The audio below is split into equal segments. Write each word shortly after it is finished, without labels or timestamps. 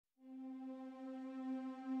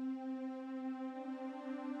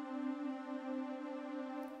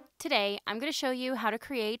Today, I'm going to show you how to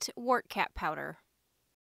create Wartcap Powder.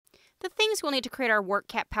 The things we'll need to create our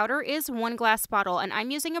Wartcap Powder is 1 glass bottle, and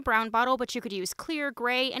I'm using a brown bottle, but you could use clear,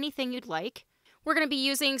 gray, anything you'd like. We're going to be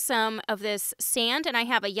using some of this sand, and I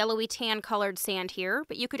have a yellowy tan colored sand here,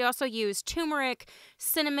 but you could also use turmeric,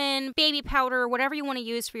 cinnamon, baby powder, whatever you want to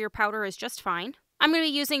use for your powder is just fine. I'm going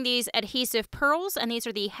to be using these Adhesive Pearls, and these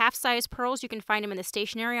are the half-size pearls. You can find them in the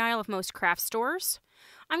stationery aisle of most craft stores.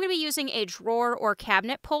 I'm going to be using a drawer or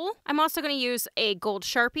cabinet pull. I'm also going to use a gold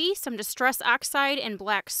Sharpie, some Distress Oxide and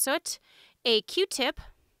black soot, a Q-tip,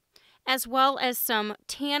 as well as some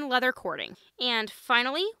tan leather cording. And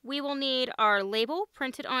finally, we will need our label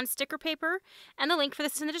printed on sticker paper, and the link for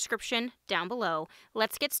this is in the description down below.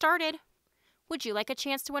 Let's get started. Would you like a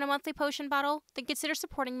chance to win a monthly potion bottle? Then consider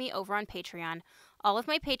supporting me over on Patreon. All of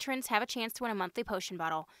my patrons have a chance to win a monthly potion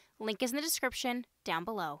bottle. Link is in the description down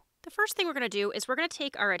below. The first thing we're going to do is we're going to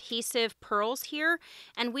take our Adhesive Pearls here,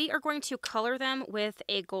 and we are going to color them with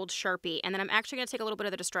a gold Sharpie. And then I'm actually going to take a little bit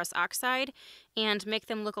of the Distress Oxide and make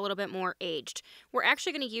them look a little bit more aged. We're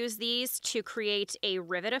actually going to use these to create a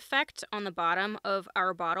rivet effect on the bottom of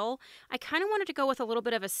our bottle. I kind of wanted to go with a little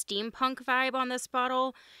bit of a steampunk vibe on this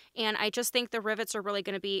bottle, and I just think the rivets are really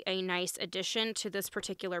going to be a nice addition to this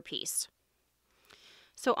particular piece.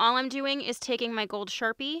 So all I'm doing is taking my gold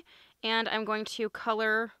Sharpie, and I'm going to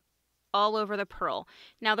color all over the pearl.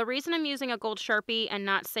 Now, the reason I'm using a gold Sharpie and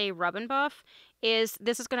not, say, Rub and Buff is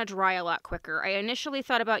this is going to dry a lot quicker. I initially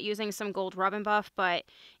thought about using some gold Rub and Buff, but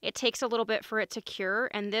it takes a little bit for it to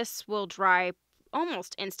cure, and this will dry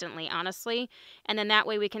almost instantly, honestly. And then that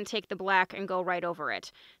way we can take the black and go right over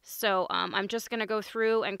it. So I'm just going to go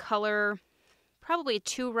through and color probably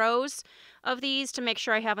 2 rows of these to make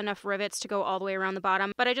sure I have enough rivets to go all the way around the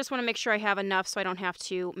bottom. But I just want to make sure I have enough so I don't have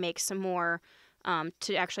to make some more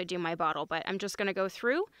to actually do my bottle. But I'm just going to go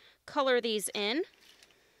through, color these in.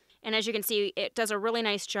 And as you can see, it does a really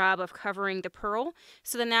nice job of covering the pearl.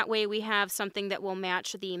 So then that way we have something that will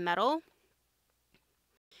match the metal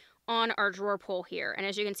on our drawer pull here. And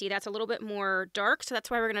as you can see, that's a little bit more dark. So that's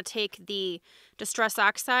why we're going to take the Distress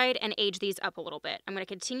Oxide and age these up a little bit. I'm going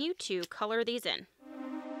to continue to color these in.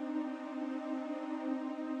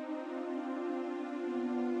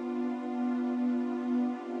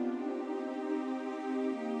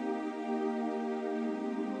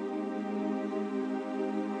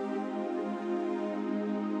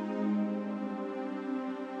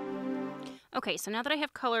 Okay, so now that I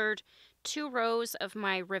have colored 2 rows of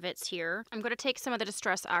my rivets here, I'm going to take some of the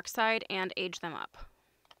Distress Oxide and age them up.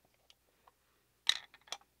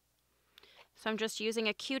 So I'm just using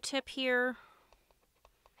a Q-tip here,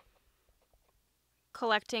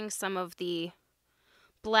 collecting some of the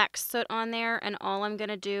black soot on there, and all I'm going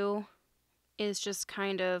to do is just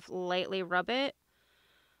kind of lightly rub it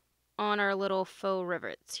on our little faux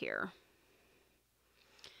rivets here.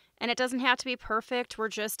 And it doesn't have to be perfect, we're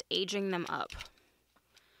just aging them up.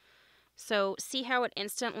 So see how it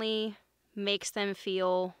instantly makes them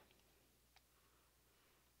feel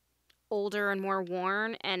older and more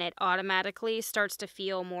worn, and it automatically starts to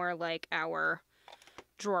feel more like our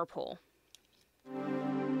drawer pull.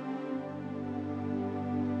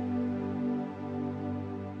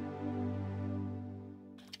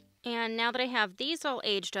 And now that I have these all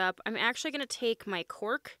aged up, I'm actually going to take my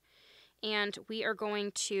cork, and we are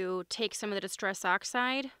going to take some of the Distress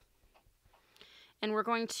Oxide, and we're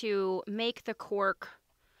going to make the cork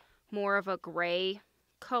more of a gray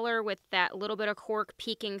color with that little bit of cork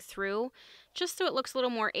peeking through, just so it looks a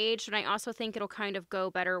little more aged, and I also think it'll kind of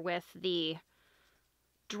go better with the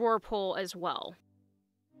drawer pull as well.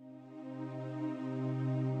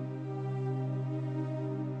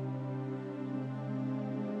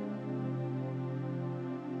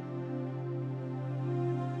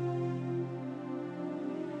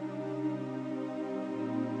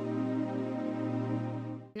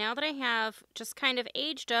 Now that I have just kind of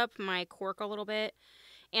aged up my cork a little bit,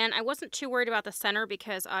 and I wasn't too worried about the center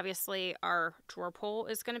because obviously our drawer pull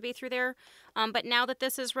is going to be through there, but now that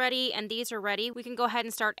this is ready and these are ready, we can go ahead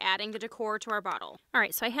and start adding the decor to our bottle.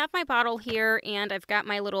 Alright, so I have my bottle here, and I've got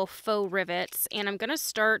my little faux rivets, and I'm going to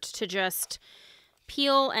start to just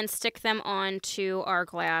peel and stick them onto our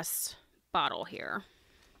glass bottle here.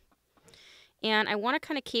 And I want to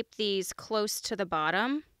kind of keep these close to the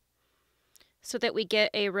bottom, so that we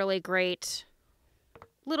get a really great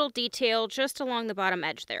little detail just along the bottom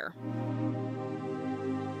edge there.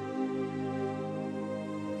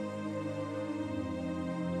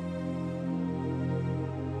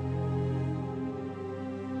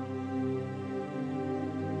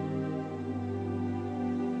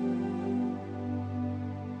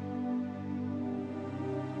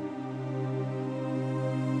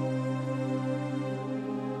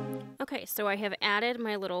 Okay, so I have added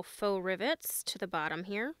my little faux rivets to the bottom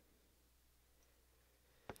here.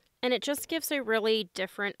 And it just gives a really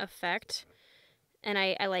different effect, and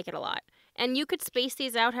I like it a lot. And you could space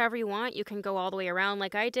these out however you want. You can go all the way around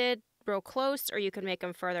like I did, real close, or you can make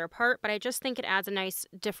them further apart, but I just think it adds a nice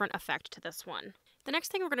different effect to this one. The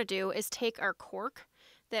next thing we're going to do is take our cork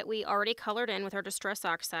that we already colored in with our Distress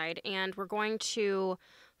Oxide, and we're going to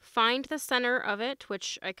find the center of it,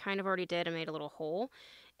 which I kind of already did and made a little hole,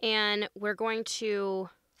 and we're going to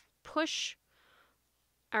push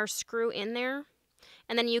our screw in there.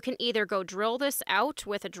 And then you can either go drill this out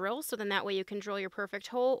with a drill, so then that way you can drill your perfect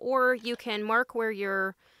hole, or you can mark where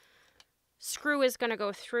your screw is going to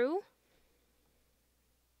go through.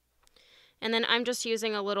 And then I'm just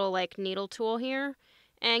using a little like needle tool here,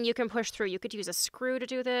 and you can push through. You could use a screw to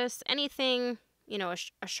do this, anything, you know,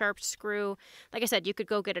 a sharp screw. Like I said, you could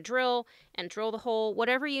go get a drill and drill the hole,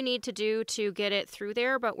 whatever you need to do to get it through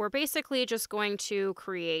there. But we're basically just going to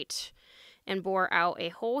create and bore out a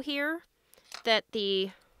hole here that the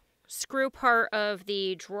screw part of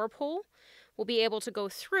the drawer pull will be able to go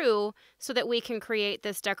through so that we can create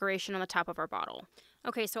this decoration on the top of our bottle.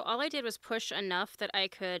 Okay, so all I did was push enough that I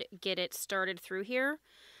could get it started through here.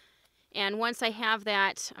 And once I have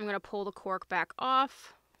that, I'm going to pull the cork back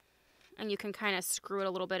off, and you can kind of screw it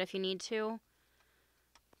a little bit if you need to.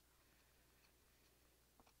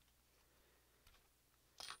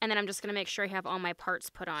 And then I'm just going to make sure I have all my parts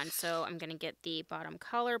put on. So I'm going to get the bottom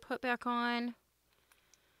collar put back on.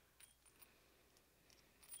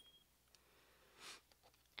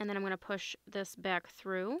 And then I'm going to push this back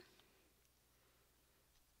through.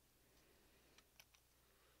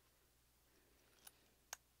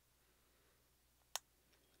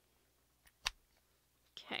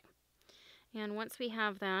 Okay. And once we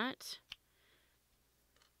have that,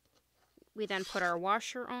 we then put our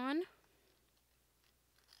washer on.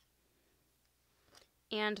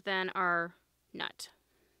 And then our nut.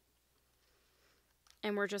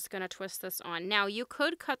 And we're just going to twist this on. Now, you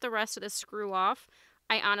could cut the rest of the screw off.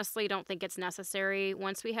 I honestly don't think it's necessary.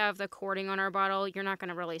 Once we have the cording on our bottle, you're not going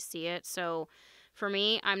to really see it. So for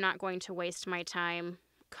me, I'm not going to waste my time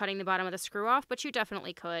cutting the bottom of the screw off, but you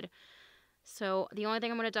definitely could. So the only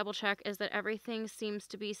thing I'm going to double check is that everything seems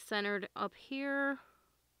to be centered up here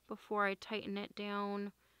before I tighten it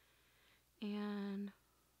down. And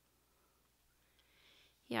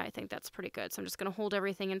yeah, I think that's pretty good. So I'm just going to hold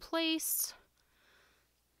everything in place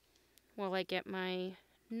while I get my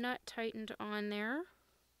nut tightened on there.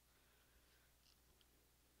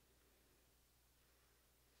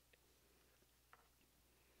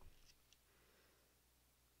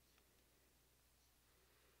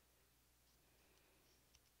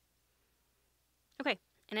 Okay,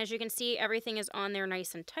 and as you can see, everything is on there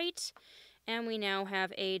nice and tight, and we now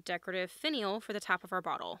have a decorative finial for the top of our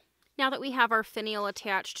bottle. Now that we have our finial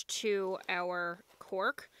attached to our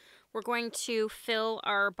cork, we're going to fill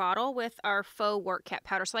our bottle with our faux Wartcap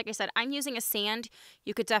powder. So like I said, I'm using a sand.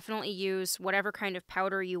 You could definitely use whatever kind of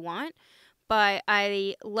powder you want, but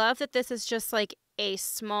I love that this is just like a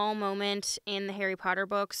small moment in the Harry Potter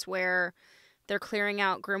books where they're clearing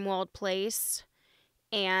out Grimwald Place,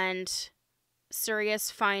 and Sirius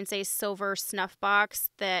finds a silver snuff box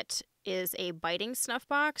that is a biting snuff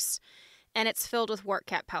box, and it's filled with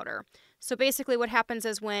Wartcap powder. So basically what happens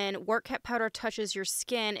is when Wartcap powder touches your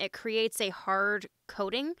skin, it creates a hard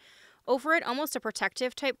coating over it, almost a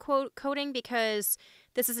protective type coating, because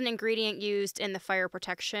this is an ingredient used in the fire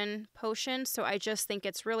protection potion. So I just think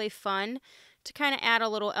it's really fun to kind of add a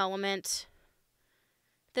little element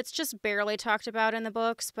that's just barely talked about in the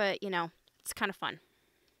books, but you know, it's kind of fun.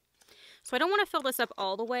 So I don't want to fill this up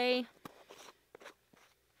all the way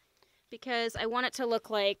because I want it to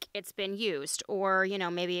look like it's been used, or, you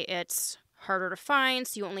know, maybe it's harder to find,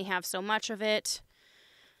 so you only have so much of it.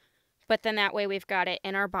 But then that way we've got it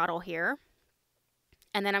in our bottle here.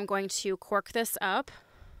 And then I'm going to cork this up.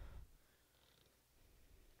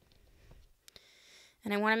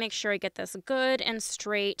 And I want to make sure I get this good and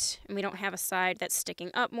straight, and we don't have a side that's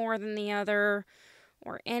sticking up more than the other,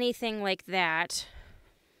 or anything like that.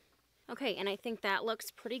 Okay, and I think that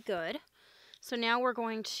looks pretty good. So now we're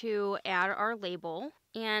going to add our label,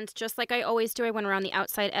 and just like I always do, I went around the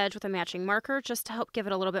outside edge with a matching marker just to help give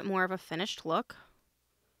it a little bit more of a finished look.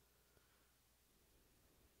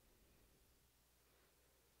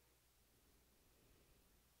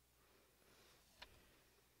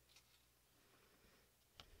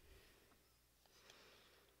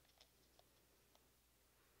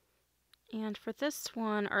 And for this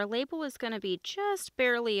one, our label is going to be just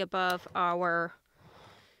barely above our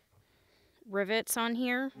rivets on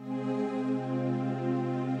here.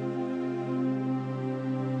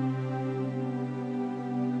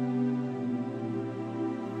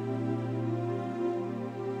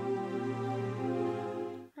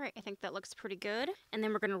 think that looks pretty good. And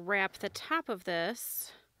then we're going to wrap the top of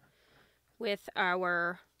this with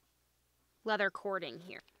our leather cording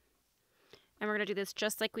here. And we're going to do this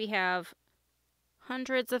just like we have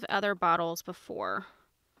hundreds of other bottles before.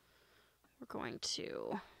 We're going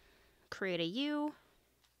to create a U,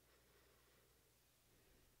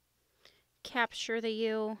 capture the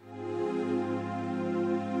U,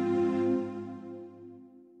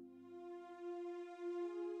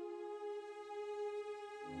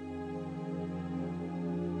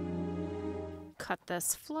 cut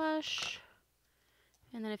this flush,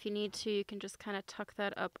 and then if you need to, you can just kind of tuck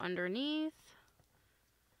that up underneath.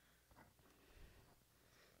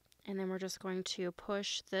 And then we're just going to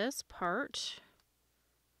push this part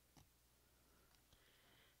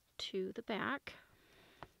to the back.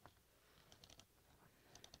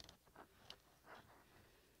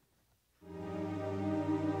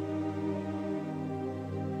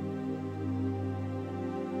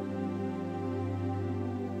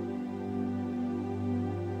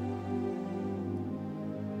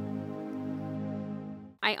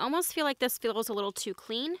 I almost feel like this feels a little too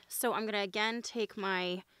clean, so I'm going to again take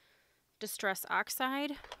my Distress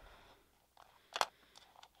Oxide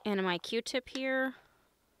and my Q-tip here,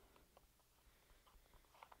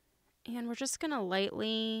 and we're just going to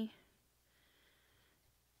lightly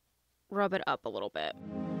rub it up a little bit.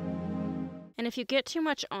 And if you get too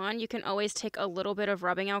much on, you can always take a little bit of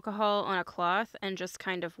rubbing alcohol on a cloth and just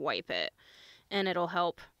kind of wipe it, and it'll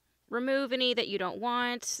help remove any that you don't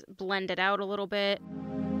want, blend it out a little bit.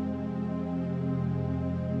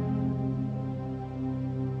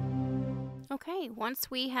 Okay,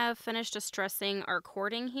 once we have finished distressing our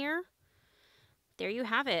cording here, there you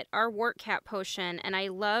have it, our Wartcap potion. And I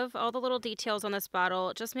love all the little details on this bottle.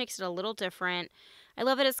 It just makes it a little different. I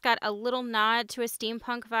love it. It's got a little nod to a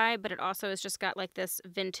steampunk vibe, but it also has just got like this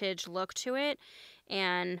vintage look to it.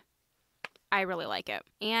 And I really like it.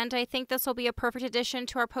 And I think this will be a perfect addition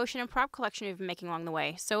to our potion and prop collection we've been making along the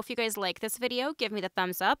way. So if you guys like this video, give me the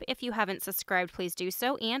thumbs up. If you haven't subscribed, please do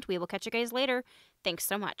so. And we will catch you guys later. Thanks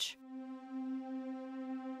so much.